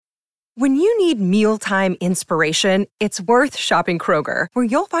When you need mealtime inspiration, it's worth shopping Kroger, where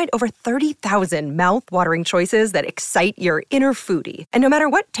you'll find over 30,000 mouth-watering choices that excite your inner foodie. And no matter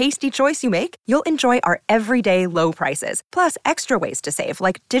what tasty choice you make, you'll enjoy our everyday low prices, plus extra ways to save,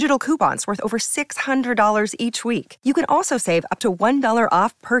 like digital coupons worth over $600 each week. You can also save up to $1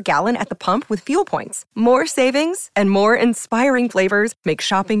 off per gallon at the pump with fuel points. More savings and more inspiring flavors make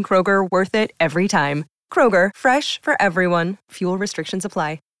shopping Kroger worth it every time. Kroger, fresh for everyone. Fuel restrictions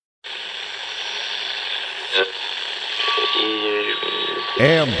apply.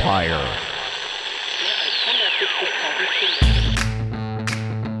 Empire.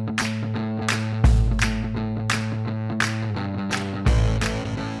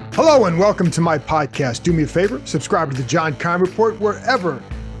 Hello and welcome to my podcast. Do me a favor, subscribe to the John Keim Report wherever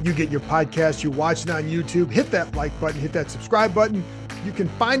you get your podcast. You're watching on YouTube, hit that like button, hit that subscribe button. You can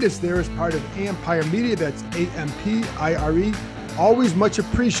find us there as part of Empire Media. That's AMPIRE. Always much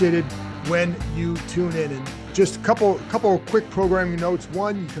appreciated when you tune in. And just a couple of quick programming notes.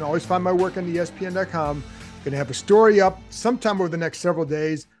 One, you can always find my work on ESPN.com. Going to have a story up sometime over the next several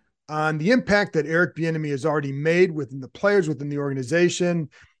days on the impact that Eric Bieniemy has already made within the players, within the organization,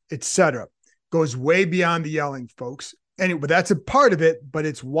 etc. Goes way beyond the yelling, folks. Anyway, that's a part of it, but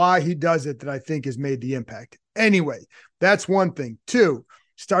it's why he does it that I think has made the impact. Anyway, that's one thing. Two,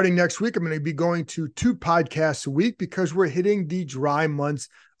 starting next week, I'm going to be going to 2 podcasts a week because we're hitting the dry months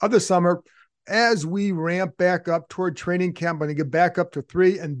of the summer. As we ramp back up toward training camp, I'm going to get back up to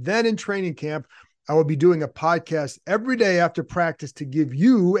 3. And then in training camp, I will be doing a podcast every day after practice to give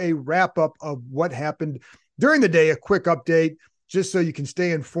you a wrap up of what happened during the day, a quick update, just so you can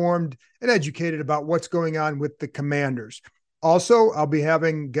stay informed and educated about what's going on with the Commanders. Also, I'll be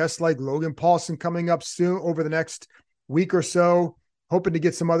having guests like Logan Paulson coming up soon over the next week or so. Hoping to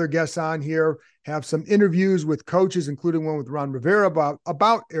get some other guests on here, have some interviews with coaches, including one with Ron Rivera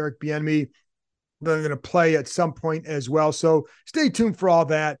about Eric Bieniemy that I'm going to play at some point as well. So stay tuned for all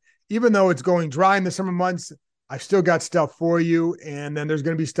that. Even though it's going dry in the summer months, I've still got stuff for you. And then there's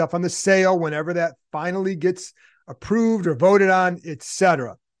going to be stuff on the sale whenever that finally gets approved or voted on,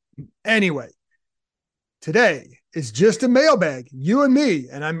 etc. Anyway, today is just a mailbag, you and me,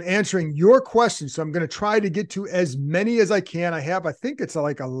 and I'm answering your questions. So I'm going to try to get to as many as I can. I think it's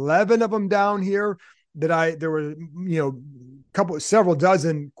like 11 of them down here there were, several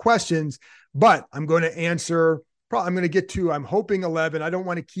dozen questions, but I'm going to answer, I'm going to get to, I'm hoping 11. I don't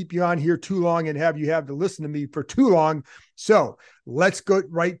want to keep you on here too long and have to listen to me for too long. So let's go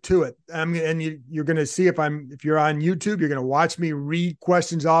right to it. You're going to see if you're on YouTube, you're going to watch me read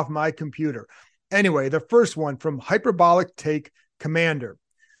questions off my computer. Anyway, the first one from Hyperbolic Take Commander.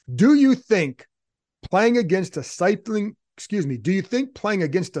 Do you think playing against a stifling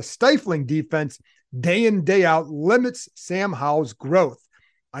defense day in, day out limits Sam Howell's growth?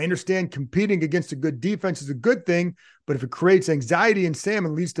 I understand competing against a good defense is a good thing, but if it creates anxiety in Sam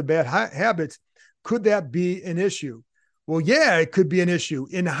and leads to bad habits, could that be an issue? Well, yeah, it could be an issue.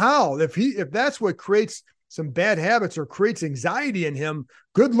 In Howell, if that's what creates some bad habits or creates anxiety in him,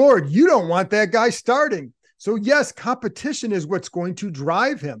 good Lord, you don't want that guy starting. So yes, competition is what's going to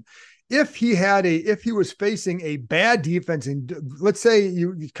drive him. If he was facing a bad defense, and let's say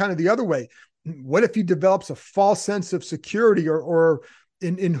you kind of the other way, what if he develops a false sense of security or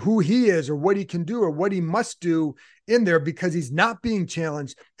in who he is or what he can do or what he must do in there because he's not being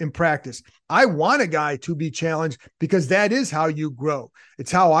challenged in practice? I want a guy to be challenged because that is how you grow.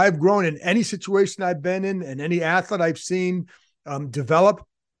 It's how I've grown in any situation I've been in and any athlete I've seen develop.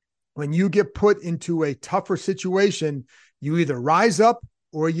 When you get put into a tougher situation, you either rise up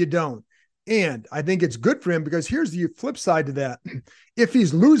or you don't. And I think it's good for him because here's the flip side to that. If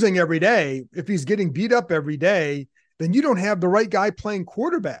he's losing every day, if he's getting beat up every day, then you don't have the right guy playing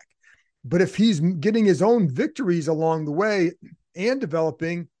quarterback. But if he's getting his own victories along the way and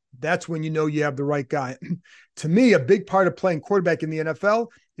developing, that's when you know you have the right guy. To me, a big part of playing quarterback in the NFL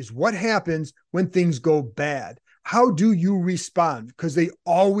is what happens when things go bad. How do you respond? Because this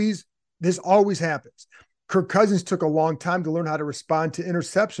always happens. Kirk Cousins took a long time to learn how to respond to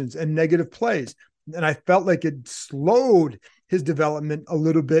interceptions and negative plays. And I felt like it slowed his development a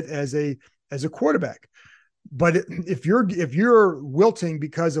little bit as a quarterback. But if you're wilting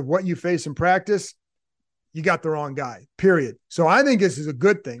because of what you face in practice, you got the wrong guy, period. So I think this is a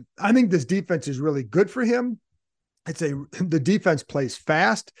good thing. I think this defense is really good for him. The defense plays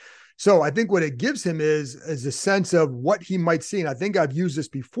fast. So I think what it gives him is a sense of what he might see. And I think I've used this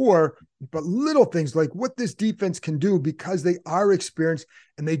before, but little things like what this defense can do because they are experienced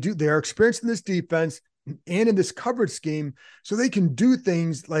and they are experienced in this defense and in this coverage scheme. So they can do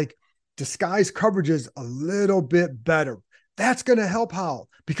things like disguise coverages a little bit better. That's going to help Howell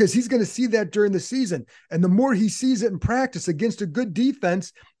because he's going to see that during the season. And the more he sees it in practice against a good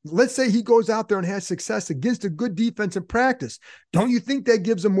defense, let's say he goes out there and has success against a good defense in practice. Don't you think that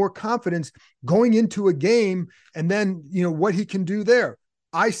gives him more confidence going into a game and then, what he can do there?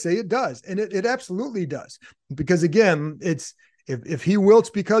 I say it does. And it absolutely does. Because again, it's if he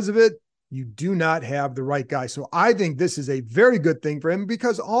wilts because of it, you do not have the right guy. So I think this is a very good thing for him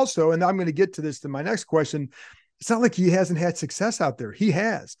because also, and I'm going to get to this in my next question, it's not like he hasn't had success out there. He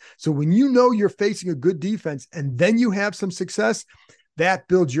has. So when you're facing a good defense and then you have some success, that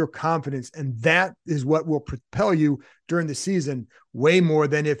builds your confidence. And that is what will propel you during the season way more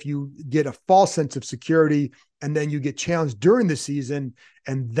than if you get a false sense of security and then you get challenged during the season.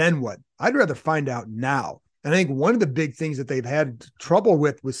 And then what? I'd rather find out now. And I think one of the big things that they've had trouble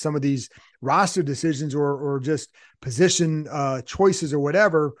with some of these roster decisions or just position choices or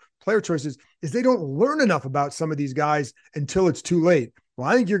whatever, player choices, is they don't learn enough about some of these guys until it's too late. Well,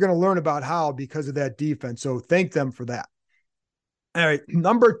 I think you're going to learn about how because of that defense. So thank them for that. All right,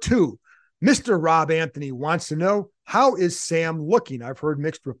 number 2, Mr. Rob Anthony wants to know, how is Sam looking? I've heard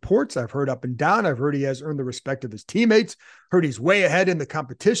mixed reports. I've heard up and down. I've heard he has earned the respect of his teammates, heard he's way ahead in the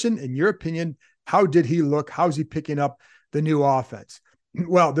competition. In your opinion, how did he look? How's he picking up the new offense?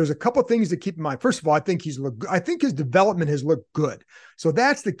 Well, there's a couple of things to keep in mind. First of all, I think his development has looked good. So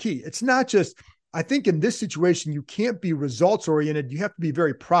that's the key. It's not just, I think in this situation, you can't be results oriented. You have to be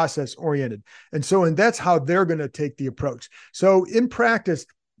very process oriented. And that's how they're going to take the approach. So in practice,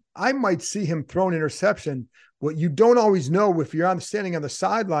 I might see him throw an interception. What you don't always know if you're standing on the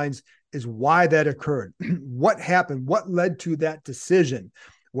sidelines is why that occurred. What happened? What led to that decision?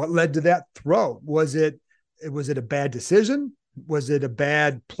 What led to that throw? Was it a bad decision? Was it a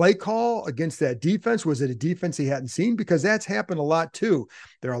bad play call against that defense? Was it a defense he hadn't seen? Because that's happened a lot too.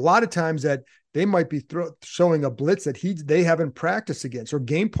 There are a lot of times that they might be showing a blitz that they haven't practiced against or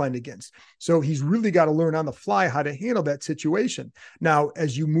game planned against. So he's really got to learn on the fly how to handle that situation. Now,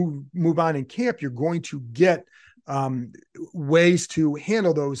 as you move on in camp, you're going to get ways to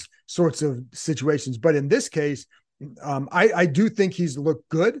handle those sorts of situations. But in this case, I do think he's looked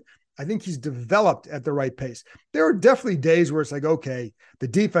good. I think he's developed at the right pace. There are definitely days where it's like, okay, the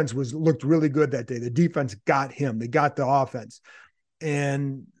defense looked really good that day. The defense got him. They got the offense.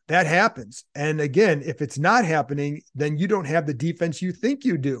 And that happens. And again, if it's not happening, then you don't have the defense you think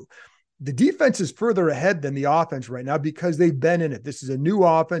you do. The defense is further ahead than the offense right now because they've been in it. This is a new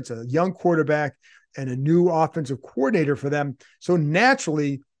offense, a young quarterback, and a new offensive coordinator for them. So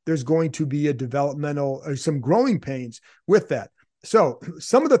naturally, there's going to be a developmental or some growing pains with that. So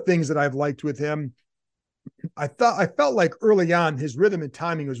some of the things that I've liked with him, I felt like early on his rhythm and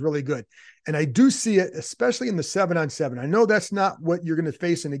timing was really good. And I do see it, especially in the 7-on-7. I know that's not what you're going to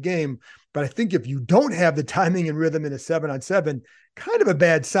face in a game, but I think if you don't have the timing and rhythm in a 7-on-7, kind of a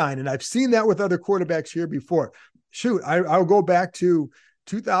bad sign. And I've seen that with other quarterbacks here before. Shoot, I'll go back to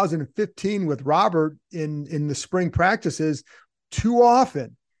 2015 with Robert in the spring practices. Too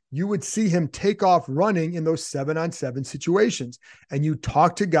often you would see him take off running in those 7-on-7 situations. And you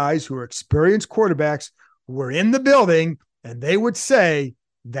talk to guys who are experienced quarterbacks who were in the building, and they would say,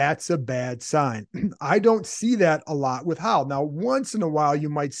 that's a bad sign. I don't see that a lot with Howell. Now, once in a while, you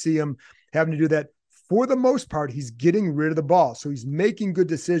might see him having to do that. For the most part, he's getting rid of the ball. So he's making good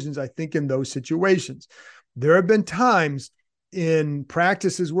decisions, I think, in those situations. There have been times in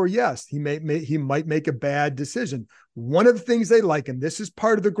practices where, yes, he might make a bad decision. One of the things they like, and this is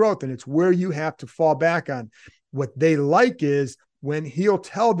part of the growth, and it's where you have to fall back on, what they like is when he'll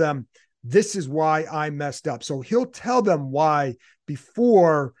tell them, this is why I messed up. So he'll tell them why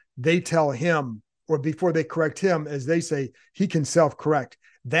before they tell him or before they correct him, as they say, he can self-correct.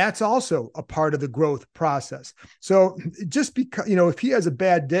 That's also a part of the growth process. So just because, if he has a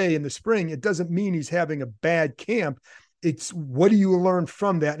bad day in the spring, it doesn't mean he's having a bad camp. It's what do you learn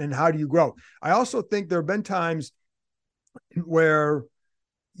from that and how do you grow? I also think there have been times where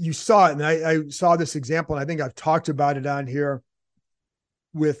you saw it, and I saw this example, and I think I've talked about it on here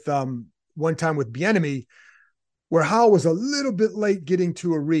with one time with Bieniemy, where Howell was a little bit late getting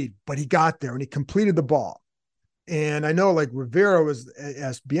to a read, but he got there and he completed the ball. And I know like Rivera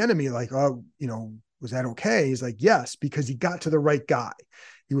asked Bieniemy, like, oh, was that okay? He's like, yes, because he got to the right guy.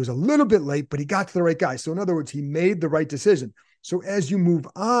 He was a little bit late, but he got to the right guy. So in other words, he made the right decision. So as you move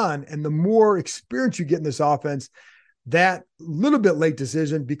on and the more experience you get in this offense, that little bit late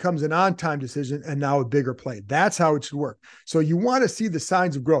decision becomes an on-time decision and now a bigger play. That's how it should work. So you want to see the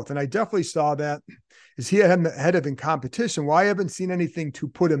signs of growth. And I definitely saw that. Is he ahead of in competition? Well, I haven't seen anything to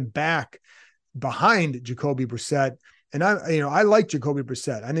put him back behind Jacoby Brissett. And I like Jacoby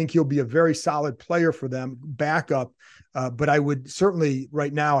Brissett. I think he'll be a very solid player for them, backup. But I would certainly,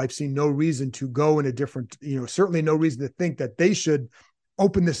 right now, I've seen no reason to go in a different, certainly no reason to think that they should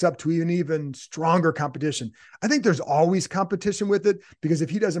open this up to even stronger competition. I think there's always competition with it, because if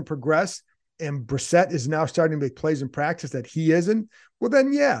he doesn't progress and Brissett is now starting to make plays in practice that he isn't, well,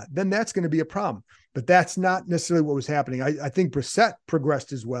 then that's going to be a problem. But that's not necessarily what was happening. I think Brissett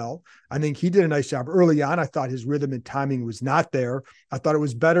progressed as well. I think he did a nice job early on. I thought his rhythm and timing was not there. I thought it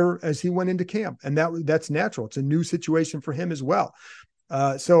was better as he went into camp, and that's natural. It's a new situation for him as well.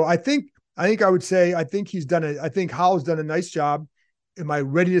 So I think I would say I think Howell's done a nice job. Am I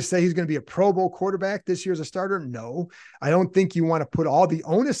ready to say he's going to be a Pro Bowl quarterback this year as a starter? No, I don't think you want to put all the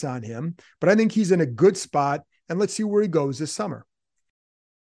onus on him, but I think he's in a good spot, and let's see where he goes this summer.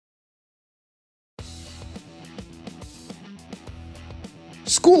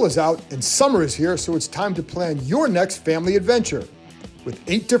 School is out and summer is here, so it's time to plan your next family adventure. With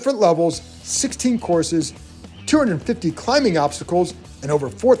 8 different levels, 16 courses, 250 climbing obstacles, and over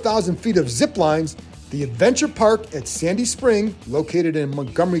 4,000 feet of zip lines, the Adventure Park at Sandy Spring, located in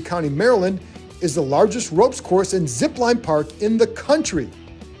Montgomery County, Maryland, is the largest ropes course and zip line park in the country.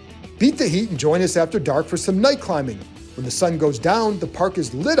 Beat the heat and join us after dark for some night climbing. When the sun goes down, the park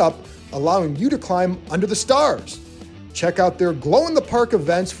is lit up, allowing you to climb under the stars. Check out their glow-in-the-park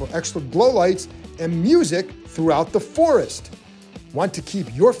events for extra glow lights and music throughout the forest. Want to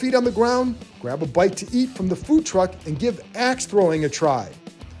keep your feet on the ground? Grab a bite to eat from the food truck and give axe throwing a try.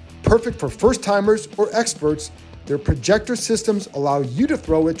 Perfect for first-timers or experts, their projector systems allow you to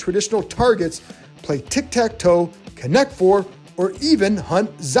throw at traditional targets, play tic-tac-toe, Connect Four, or even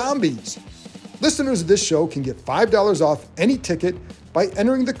hunt zombies. Listeners of this show can get $5 off any ticket by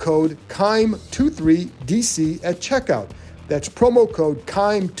entering the code KEIM23DC at checkout. That's promo code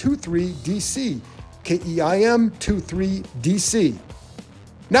KEIM23DC, KEIM23DC.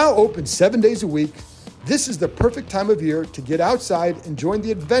 Now open 7 days a week, this is the perfect time of year to get outside and join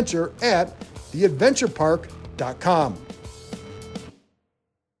the adventure at theadventurepark.com.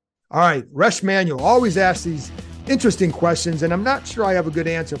 All right, Resh Manuel always asks these interesting questions, and I'm not sure I have a good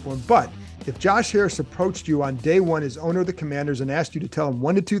answer for him, but if Josh Harris approached you on day one as owner of the Commanders and asked you to tell him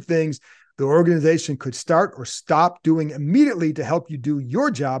 1 to 2 things the organization could start or stop doing immediately to help you do your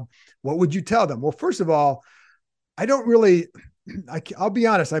job, what would you tell them? Well, first of all, I'll be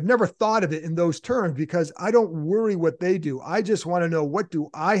honest, I've never thought of it in those terms because I don't worry what they do. I just want to know, what do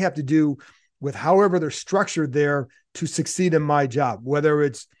I have to do with however they're structured there to succeed in my job, whether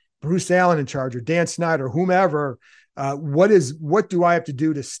it's Bruce Allen in charge or Dan Snyder, whomever. What do I have to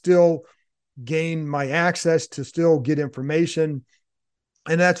do to still gain my access, to still get information?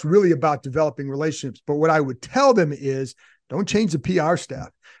 And that's really about developing relationships. But what I would tell them is, don't change the PR staff.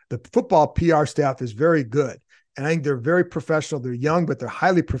 The football PR staff is very good. And I think they're very professional. They're young, but they're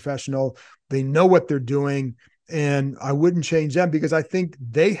highly professional. They know what they're doing. And I wouldn't change them because I think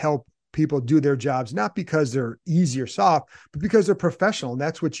they help people do their jobs, not because they're easy or soft, but because they're professional. And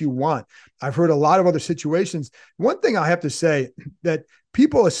that's what you want. I've heard a lot of other situations. One thing I have to say, that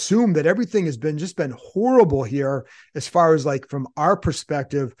people assume that everything has been horrible here as far as like from our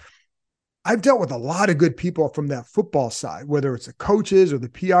perspective. I've dealt with a lot of good people from that football side, whether it's the coaches or the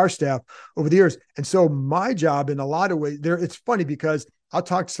PR staff over the years. And so my job in a lot of ways it's funny because I'll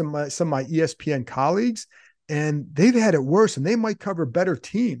talk to some of my ESPN colleagues and they've had it worse and they might cover better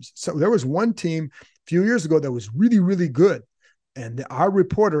teams. So there was one team a few years ago that was really, really good. And our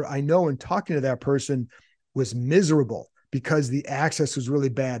reporter, I know, in talking to that person, was miserable because the access was really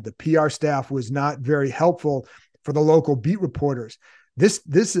bad. The PR staff was not very helpful for the local beat reporters.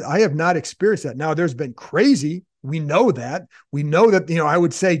 This I have not experienced that. Now there's been crazy. We know that. I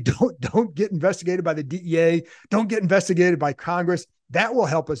would say don't get investigated by the DEA. Don't get investigated by Congress. That will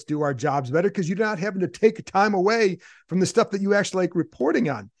help us do our jobs better because you're not having to take time away from the stuff that you actually like reporting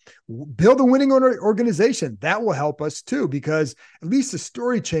on. Build a winning organization. That will help us too, because at least the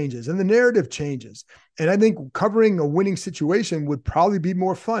story changes and the narrative changes. And I think covering a winning situation would probably be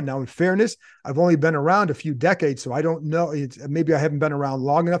more fun. Now, in fairness, I've only been around a few decades, so I don't know. Maybe I haven't been around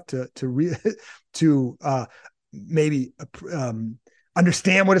long enough to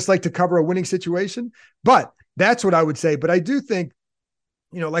understand what it's like to cover a winning situation. But that's what I would say. But I do think,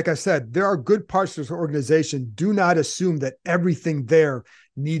 like I said, there are good parts of this organization. Do not assume that everything there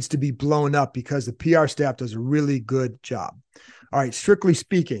needs to be blown up because the PR staff does a really good job. All right, Strictly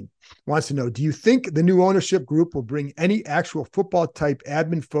Speaking wants to know, do you think the new ownership group will bring any actual football type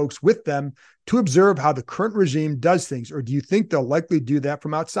admin folks with them to observe how the current regime does things? Or do you think they'll likely do that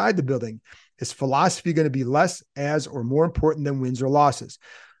from outside the building? Is philosophy going to be less as or more important than wins or losses?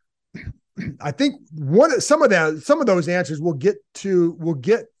 I think some of those answers we'll get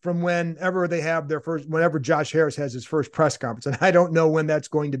from whenever Josh Harris has his first press conference. And I don't know when that's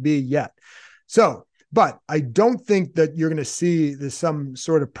going to be yet. So, but I don't think that you're going to see some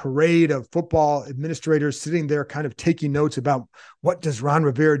sort of parade of football administrators sitting there kind of taking notes about what does Ron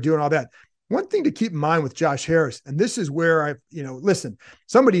Rivera do and all that. One thing to keep in mind with Josh Harris, and this is where listen,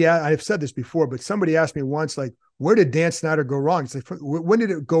 I've said this before, but somebody asked me once, like, where did Dan Snyder go wrong? It's like, when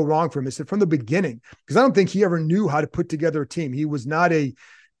did it go wrong for him? I said, from the beginning, because I don't think he ever knew how to put together a team. He was not a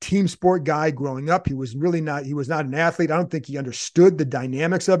team sport guy growing up. He was not an athlete. I don't think he understood the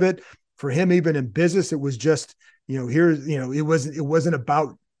dynamics of it. For him, even in business, it was just, it wasn't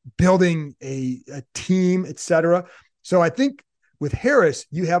about building a team, et cetera. So I think with Harris,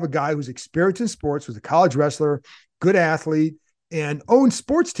 you have a guy who's experienced in sports, was a college wrestler, good athlete, and owns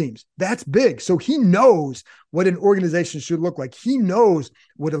sports teams. That's big. So he knows what an organization should look like. He knows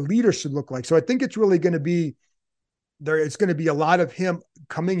what a leader should look like. So I think it's really going to be there. It's going to be a lot of him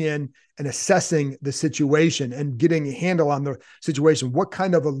coming in and assessing the situation and getting a handle on the situation. What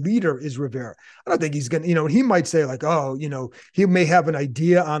kind of a leader is Rivera? I don't think he's going to, he might say like, he may have an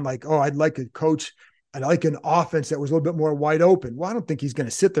idea on like, I'd like a coach. I'd like an offense that was a little bit more wide open. Well, I don't think he's going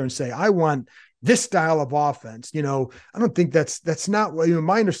to sit there and say, I want this style of offense. I don't think that's not what,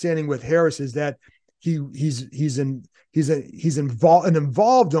 my understanding with Harris is that he's an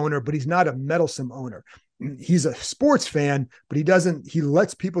involved owner, but he's not a meddlesome owner. He's a sports fan, but he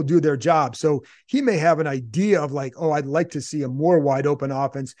lets people do their job. So he may have an idea of like, I'd like to see a more wide open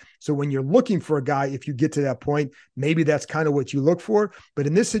offense. So when you're looking for a guy, if you get to that point, maybe that's kind of what you look for. But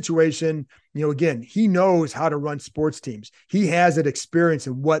in this situation, again, he knows how to run sports teams. He has that experience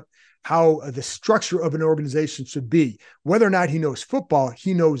in how the structure of an organization should be. Whether or not he knows football,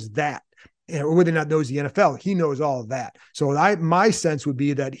 he knows that. Or whether or not knows the NFL, he knows all of that. So my sense would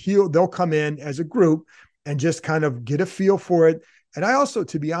be that they'll come in as a group and just kind of get a feel for it. And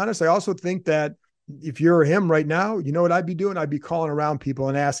to be honest, I also think that if you're him right now, you know what I'd be doing? I'd be calling around people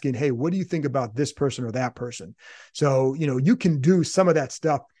and asking, hey, what do you think about this person or that person? So, you can do some of that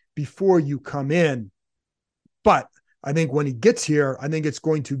stuff before you come in. But I think when he gets here, I think it's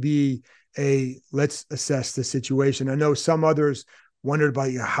going to be let's assess the situation. I know some others wondered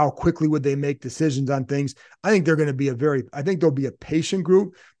about how quickly would they make decisions on things. I think they're going to be I think there'll be a patient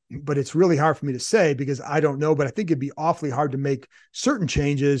group, but it's really hard for me to say because I don't know, but I think it'd be awfully hard to make certain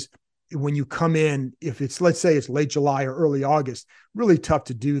changes when you come in. If let's say it's late July or early August, really tough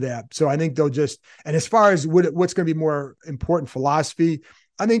to do that. So I think and as far as what's going to be more important philosophy,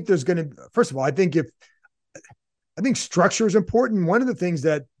 I think first of all, I think structure is important. One of the things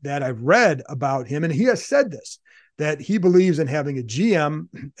that I've read about him, and he has said this, that he believes in having a GM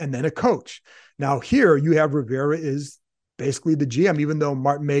and then a coach. Now here you have Rivera is basically the GM, even though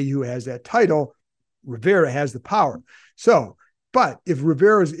Martin Mayhew has that title, Rivera has the power. So, but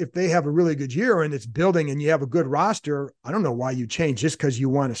if they have a really good year and it's building and you have a good roster, I don't know why you change just because you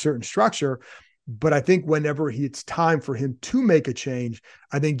want a certain structure. But I think whenever it's time for him to make a change,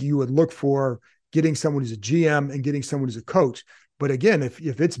 I think you would look for getting someone who's a GM and getting someone who's a coach. But again, if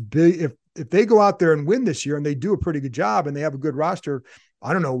it's big, if they go out there and win this year and they do a pretty good job and they have a good roster,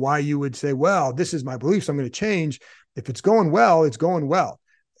 I don't know why you would say, well, this is my belief, so I'm going to change. If it's going well, it's going well.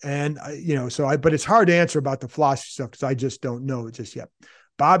 And, but it's hard to answer about the philosophy stuff because I just don't know it just yet.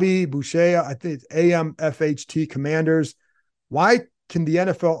 Bobby Boucher, I think it's AMFHT Commanders. Why can't the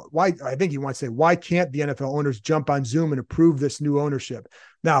NFL owners jump on Zoom and approve this new ownership?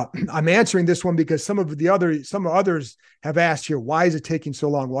 Now, I'm answering this one because some others have asked here, why is it taking so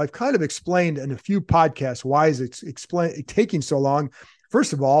long? Well, I've kind of explained in a few podcasts, why is it taking so long?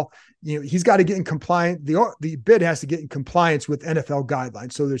 First of all, he's got to get in compliance. The bid has to get in compliance with NFL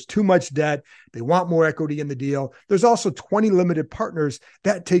guidelines. So there's too much debt. They want more equity in the deal. There's also 20 limited partners.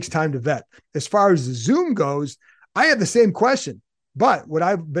 That takes time to vet. As far as the Zoom goes, I have the same question. But what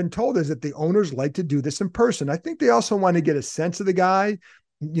I've been told is that the owners like to do this in person. I think they also want to get a sense of the guy.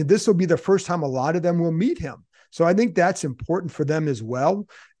 This will be the first time a lot of them will meet him. So I think that's important for them as well.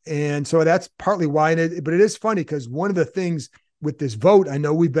 And so that's partly why. But it is funny because one of the things with this vote, I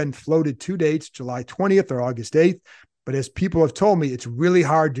know we've been floated 2 dates, July 20th or August 8th. But as people have told me, it's really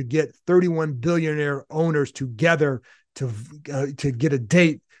hard to get 31 billionaire owners together to get a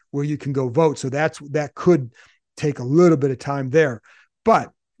date where you can go vote. So that could take a little bit of time there.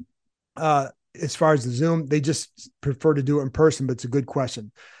 But as far as the Zoom, they just prefer to do it in person, but it's a good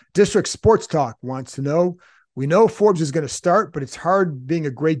question. District Sports Talk wants to know, we know Forbes is going to start, but it's hard being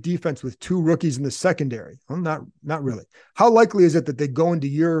a great defense with 2 rookies in the secondary. Well, not really. How likely is it that they go into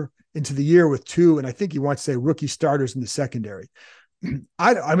the year with 2, and I think he wants to say rookie starters in the secondary?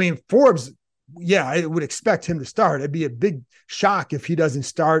 I mean, Forbes, yeah, I would expect him to start. It'd be a big shock if he doesn't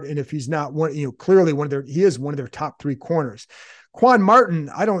start. And if he's not one, clearly he is one of their top 3 corners. Quan Martin,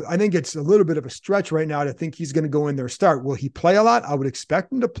 I think it's a little bit of a stretch right now to think he's going to go in there and start. Will he play a lot? I would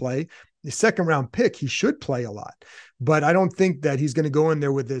expect him to play. The second round pick, he should play a lot, but I don't think that he's going to go in there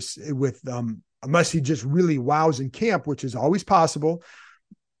unless he just really wows in camp, which is always possible.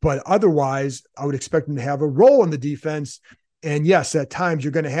 But otherwise, I would expect him to have a role in the defense. And yes, at times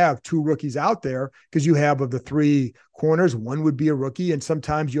you're going to have 2 rookies out there because you have, of the 3 corners, one would be a rookie. And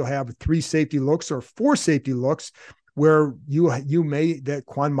sometimes you'll have 3 safety looks or 4 safety looks where that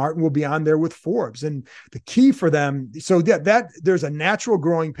Quan Martin will be on there with Forbes. And the key for them, so that there's a natural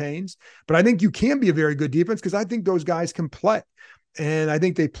growing pains, but I think you can be a very good defense because I think those guys can play. And I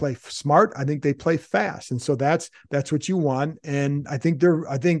think they play smart. I think they play fast. And so that's what you want. And I think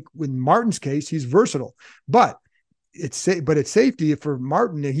in Martin's case, he's versatile, but it's safety for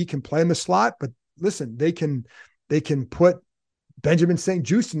Martin, and he can play in the slot, but listen, they can put Benjamin St.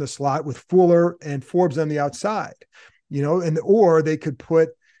 Juste in the slot with Fuller and Forbes on the outside, or they could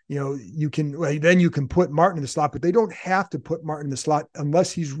put, you can put Martin in the slot, but they don't have to put Martin in the slot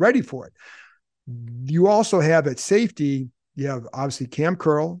unless he's ready for it. You also have at safety, you have obviously Cam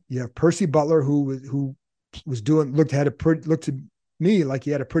Curl, you have Percy Butler, who looked to me like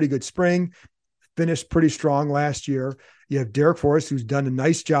he had a pretty good spring, finished pretty strong last year. You have Derek Forrest, who's done a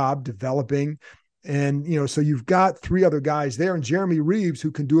nice job developing. And, so you've got 3 other guys there, and Jeremy Reeves,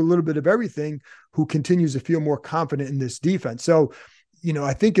 who can do a little bit of everything, who continues to feel more confident in this defense. So,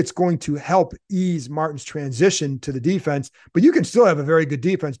 I think it's going to help ease Martin's transition to the defense, but you can still have a very good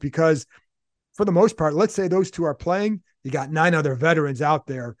defense because for the most part, let's say those 2 are playing, you got 9 other veterans out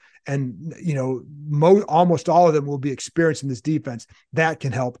there, and, almost all of them will be experienced in this defense. That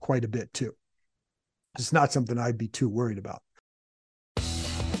can help quite a bit too. It's not something I'd be too worried about.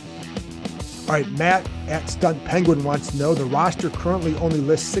 All right, Matt at Stunt Penguin wants to know, the roster currently only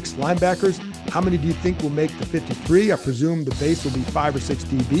lists 6 linebackers. How many do you think will make the 53? I presume the base will be 5 or 6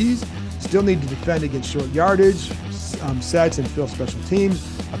 DBs. Still need to defend against short yardage, sets, and fill special teams.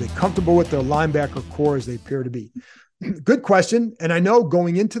 Are they comfortable with their linebacker core as they appear to be? Good question. And I know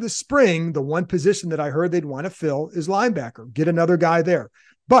going into the spring, the one position that I heard they'd want to fill is linebacker. Get another guy there.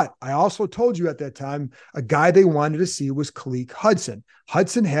 But I also told you at that time, a guy they wanted to see was Khaleke Hudson.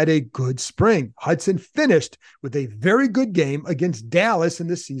 Hudson had a good spring. Hudson finished with a very good game against Dallas in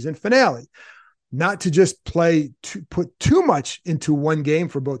the season finale. Not to just put too much into one game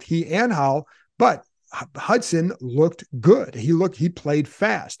for both he and Howell, but Hudson looked good. He played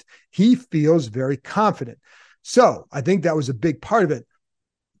fast. He feels very confident. So I think that was a big part of it.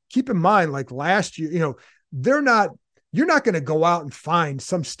 Keep in mind, like last year, you're not going to go out and find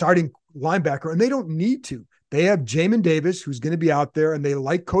some starting linebacker, and they don't need to. They have Jamin Davis, who's going to be out there, and they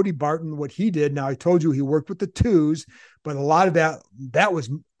like Cody Barton, what he did. Now, I told you he worked with the 2s, but a lot of that was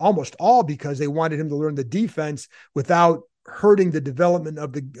almost all because they wanted him to learn the defense without hurting the development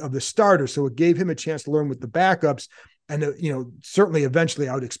of the starter. So it gave him a chance to learn with the backups. And, certainly eventually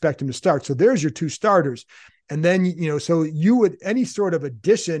I would expect him to start. So there's your 2 starters. And then, so any sort of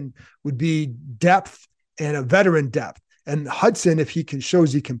addition would be depth and a veteran depth. And Hudson, if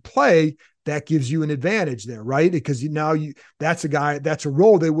shows he can play, that gives you an advantage there, right? Because that's a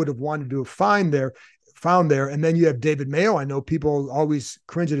role they would have wanted to have found there. And then you have David Mayo. I know people always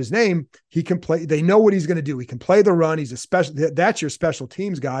cringe at his name. He can play. They know what he's going to do. He can play the run. That's your special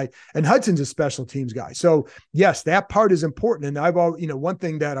teams guy. And Hudson's a special teams guy. So yes, that part is important. And one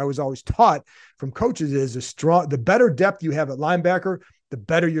thing that I was always taught from coaches is the better depth you have at linebacker, the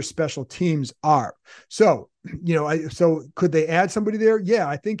better your special teams are. So, so could they add somebody there? Yeah,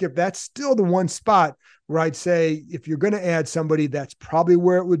 I think if that's still the one spot where I'd say, if you're going to add somebody, that's probably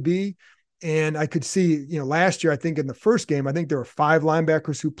where it would be. And I could see, last year, I think in the first game, I think there were 5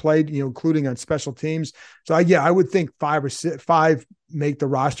 linebackers who played, including on special teams. So I would think 5 or 6, 5 make the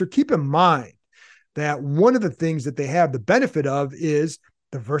roster. Keep in mind that one of the things that they have the benefit of is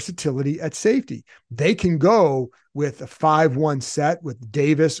the versatility at safety. They can go with a 5-1 set with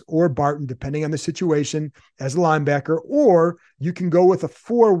Davis or Barton, depending on the situation, as a linebacker, or you can go with a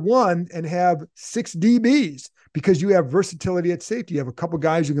 4-1 and have 6 DBs because you have versatility at safety. You have a couple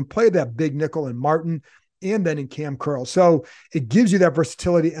guys who can play that big nickel in Martin and then in Cam Curl. So it gives you that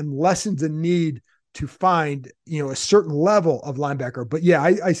versatility and lessens the need to find, a certain level of linebacker. But yeah,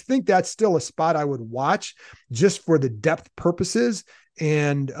 I think that's still a spot I would watch just for the depth purposes.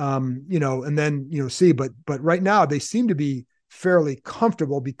 And, and then, see, but right now they seem to be fairly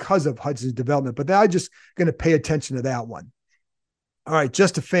comfortable because of Hudson's development, but I'm just going to pay attention to that one. All right.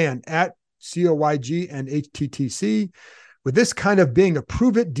 Just a fan at COYG and HTTC With this kind of being a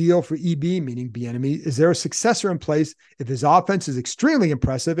prove-it deal for EB, meaning Bieniemy, is there a successor in place if his offense is extremely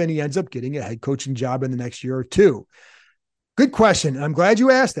impressive and he ends up getting a head coaching job in the next year or two? Good question. And I'm glad you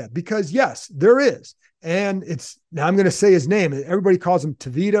asked that because, yes, there is. And now I'm going to say his name. Everybody calls him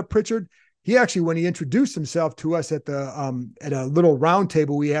Tavita Pritchard. He actually, when he introduced himself to us at a little round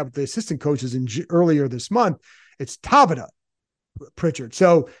table we have with the assistant coaches earlier this month, it's Tavita Pritchard.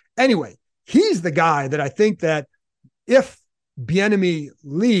 So anyway, he's the guy that I think that if Bieniemy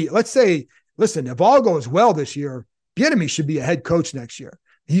let's say, listen, if all goes well this year, Bieniemy should be a head coach next year.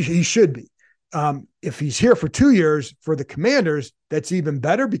 He should be. If he's here for 2 years for the Commanders, that's even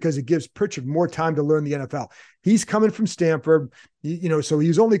better because it gives Pritchard more time to learn the NFL. He's coming from Stanford, so he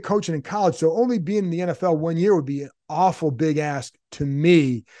was only coaching in college. So only being in the NFL 1 year would be an awful big ask to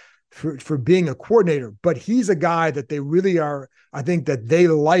me for being a coordinator. But he's a guy that they really are, I think that they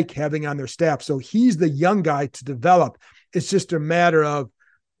like having on their staff. So he's the young guy to develop. It's just a matter of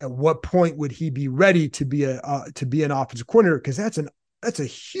at what point would he be ready to be an offensive coordinator? Because that's a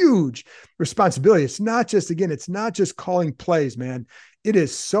huge responsibility. It's not just calling plays, man. It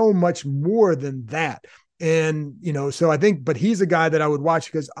is so much more than that. And, so I think, but he's a guy that I would watch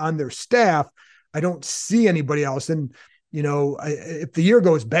because on their staff, I don't see anybody else. And, if the year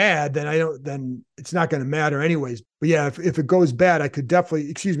goes bad, then it's not going to matter anyways. But yeah, if it goes bad, if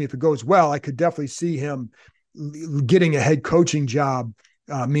it goes well, I could definitely see him getting a head coaching job,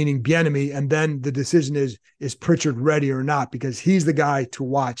 meaning Bieniemy. And then the decision is Pritchard ready or not? Because he's the guy to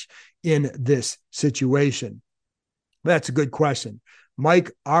watch in this situation. That's a good question.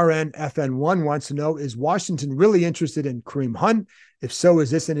 Mike RNFN1 wants to know, is Washington really interested in Kareem Hunt? If so,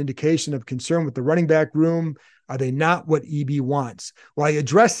 is this an indication of concern with the running back room? Are they not what EB wants? Well, I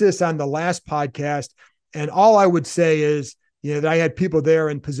addressed this on the last podcast, and all I would say is, that I had people there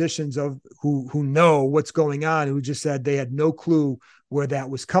in positions of who know what's going on, who just said they had no clue where that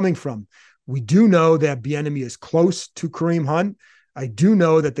was coming from. We do know that Bieniemy is close to Kareem Hunt. I do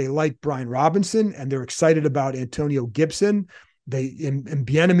know that they like Brian Robinson and they're excited about Antonio Gibson. And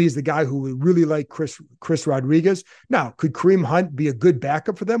Bieniemy is the guy who would really like Chris Rodriguez. Now, could Kareem Hunt be a good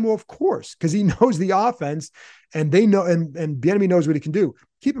backup for them? Well, of course, because he knows the offense and they know, and Bieniemy knows what he can do.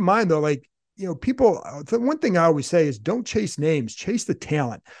 Keep in mind though, people, the one thing I always say is don't chase names, chase the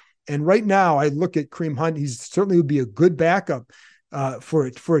talent. And right now I look at Kareem Hunt. He certainly would be a good backup for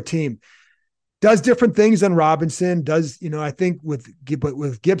a team. Does different things than Robinson. I think with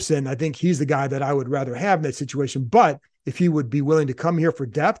Gibson, I think he's the guy that I would rather have in that situation. But if he would be willing to come here for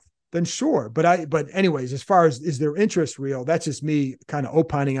depth, then sure. But anyways, as far as is their interest real, that's just me kind of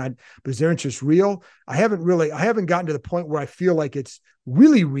opining on, but is their interest real? I haven't gotten to the point where I feel like it's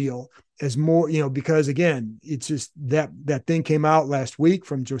really real as more, because again, it's just that thing came out last week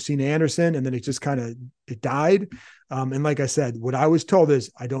from Josina Anderson and then it just it died. And like I said, what I was told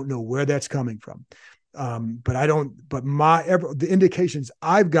is I don't know where that's coming from. But the indications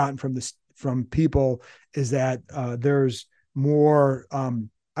I've gotten from people is that there's more,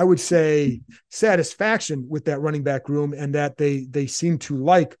 I would say, satisfaction with that running back room and that they seem to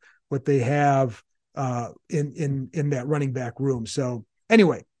like what they have in that running back room. So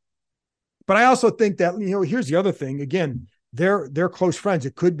anyway, but I also think that, here's the other thing. Again, they're close friends.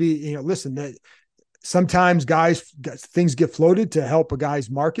 It could be, listen, that sometimes things get floated to help a guy's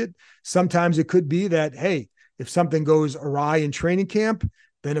market. Sometimes it could be that, hey, if something goes awry in training camp,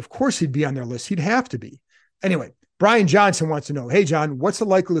 then of course he'd be on their list. He'd have to be. Anyway, Brian Johnson wants to know, hey, John, what's the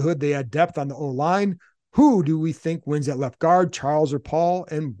likelihood they add depth on the O-line? Who do we think wins at left guard, Charles or Paul,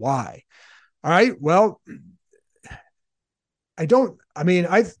 and why? All right, well, I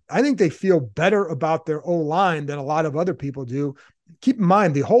think they feel better about their O-line than a lot of other people do. Keep in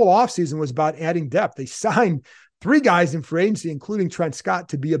mind, the whole offseason was about adding depth. They signed 3 guys in free agency, including Trent Scott,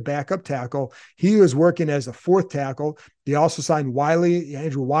 to be a backup tackle. He was working as a 4th tackle. They also signed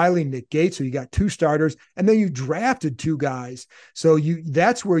Andrew Wiley, Nick Gates. So you got 2 starters, and then you drafted 2 guys. So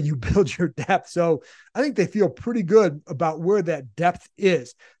that's where you build your depth. So I think they feel pretty good about where that depth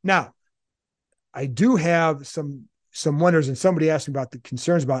is. Now, I do have some wonders, and somebody asked me about the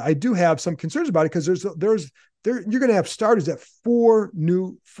concerns about it. I do have some concerns about it because you're going to have starters at 4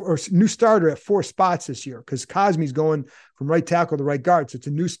 new starter at 4 spots this year because Cosme's going from right tackle to right guard. So it's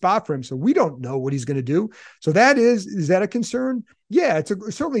a new spot for him. So we don't know what he's going to do. So is that a concern? Yeah, it's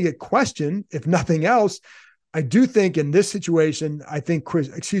certainly a question, if nothing else. I do think in this situation, I think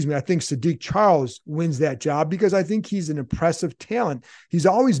Sadiq Charles wins that job because I think he's an impressive talent. He's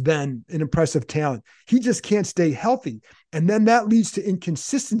always been an impressive talent. He just can't stay healthy. And then that leads to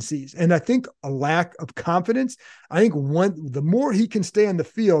inconsistencies. And I think a lack of confidence. I think the more he can stay on the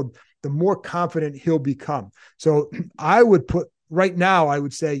field, the more confident he'll become. So I would put right now, I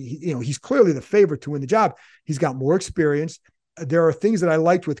would say, he's clearly the favorite to win the job. He's got more experience. There are things that I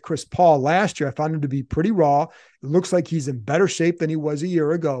liked with Chris Paul last year. I found him to be pretty raw. It looks like he's in better shape than he was a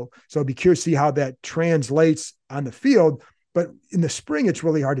year ago. So I'd be curious to see how that translates on the field. But in the spring, it's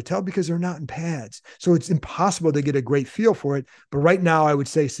really hard to tell because they're not in pads. So it's impossible to get a great feel for it. But right now, I would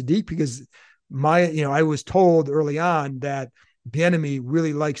say Sadiq, because I was told early on that Bieniemy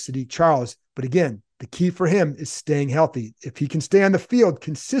really likes Sadiq Charles. But again, the key for him is staying healthy. If he can stay on the field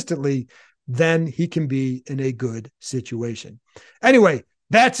consistently, then he can be in a good situation. Anyway,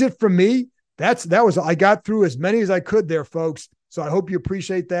 that's it from me. I got through as many as I could there, folks. So I hope you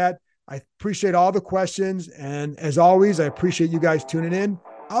appreciate that. I appreciate all the questions. And as always, I appreciate you guys tuning in.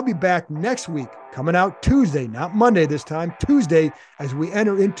 I'll be back next week, coming out Tuesday, not Monday this time, Tuesday, as we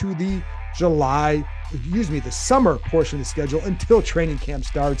enter into the summer portion of the schedule until training camp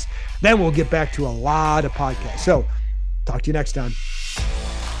starts. Then we'll get back to a lot of podcasts. So talk to you next time.